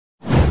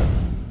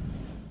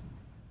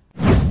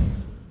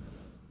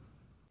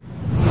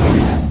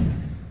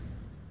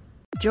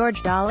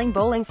George Dalling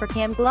bowling for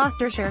Cam.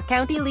 Gloucestershire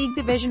County League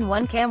Division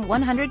 1. Cam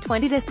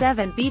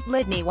 120-7 beat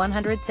Lydney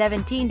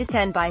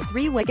 117-10 by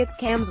 3 wickets.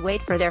 Cam's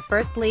wait for their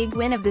first league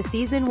win of the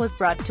season was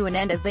brought to an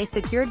end as they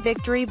secured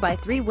victory by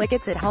 3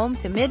 wickets at home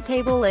to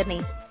mid-table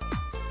Lydney.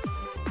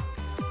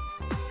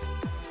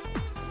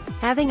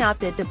 Having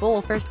opted to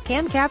bowl first,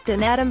 Cam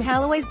captain Adam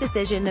Holloway's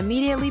decision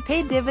immediately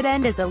paid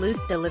dividend as a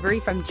loose delivery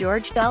from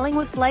George Dalling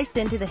was sliced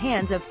into the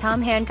hands of Tom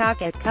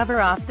Hancock at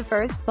cover off the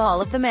first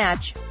ball of the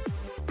match.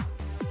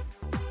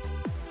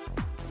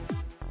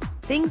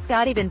 Things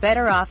got even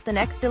better off the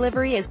next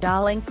delivery as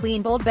Dalling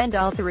clean bowled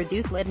Bendall to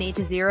reduce Lydney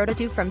to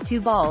 0-2 from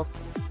 2 balls.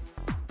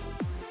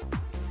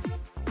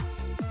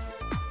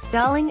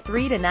 Dalling,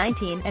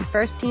 3-19, and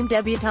first-team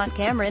debutant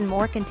Cameron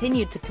Moore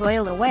continued to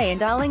toil away, and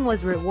Dalling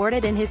was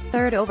rewarded in his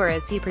third over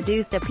as he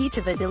produced a peach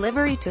of a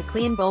delivery to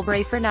clean bowl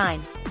Bray for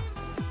 9.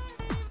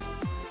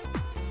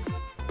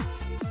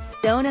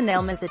 Stone and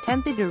Elmas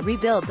attempted to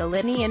rebuild the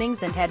Lydney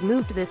innings and had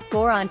moved the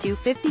score on to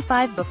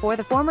 55 before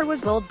the former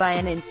was bowled by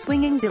an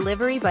in-swinging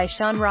delivery by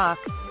Sean Rock.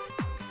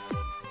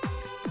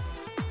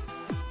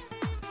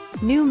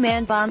 New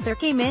man Bonser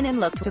came in and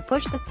looked to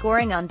push the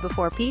scoring on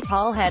before Pete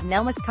Hall had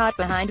Nelmas caught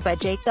behind by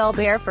Jake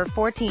Dalbert for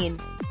 14.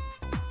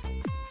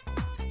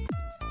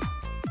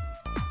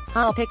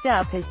 Hall picked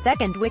up his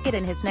second wicket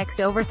in his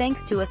next over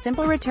thanks to a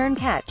simple return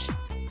catch.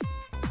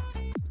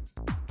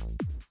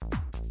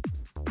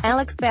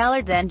 Alex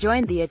Ballard then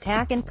joined the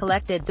attack and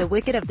collected the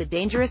wicket of the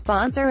dangerous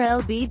Bonser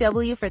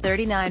LBW for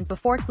 39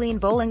 before clean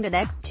bowling the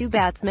next 2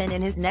 batsmen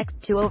in his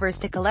next 2 overs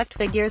to collect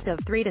figures of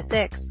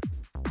 3-6.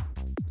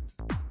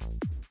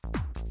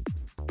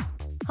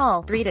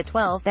 Hall,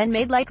 3-12, then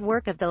made light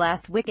work of the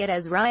last wicket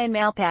as Ryan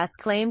Malpass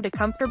claimed a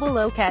comfortable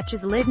low catch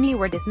as Lydney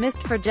were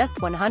dismissed for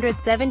just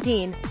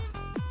 117.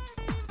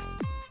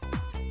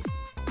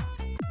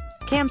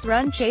 Cam's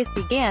run chase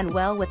began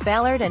well with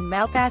Ballard and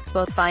Malpass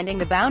both finding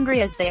the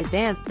boundary as they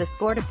advanced the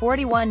score to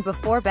 41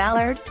 before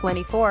Ballard,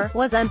 24,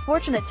 was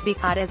unfortunate to be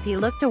caught as he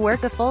looked to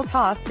work a full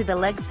toss to the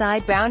leg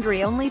side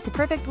boundary only to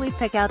perfectly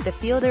pick out the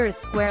fielder at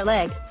square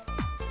leg.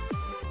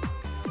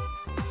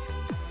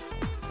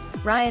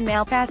 Ryan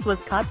Malpass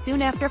was caught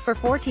soon after for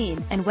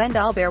 14, and when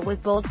Dalbert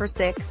was bowled for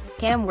 6,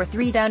 Cam were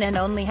 3 down and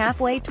only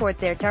halfway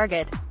towards their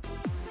target.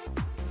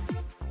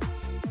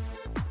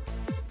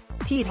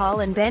 Pete Hall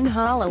and Ben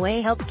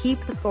Holloway helped keep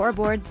the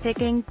scoreboard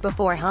ticking,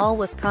 before Hall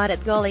was caught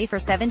at gully for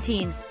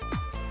 17.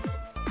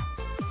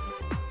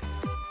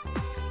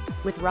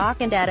 With Rock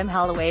and Adam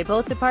Holloway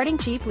both departing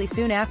cheaply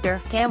soon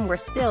after, Cam were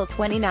still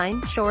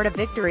 29 short of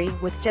victory,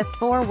 with just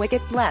 4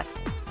 wickets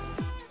left.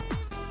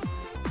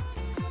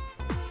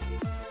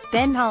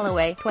 Ben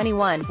Holloway,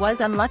 21, was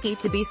unlucky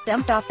to be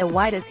stumped off the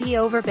wide as he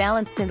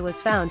overbalanced and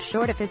was found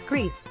short of his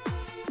crease.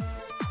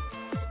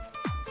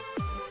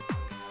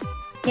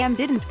 Cam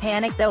didn't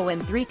panic though,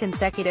 and 3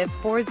 consecutive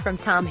 4s from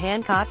Tom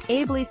Hancock,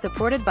 ably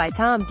supported by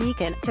Tom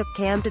Deacon, took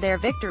Cam to their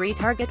victory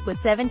target with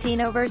 17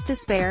 overs to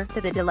spare,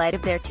 to the delight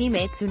of their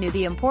teammates who knew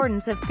the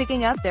importance of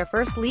picking up their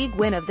first league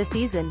win of the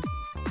season.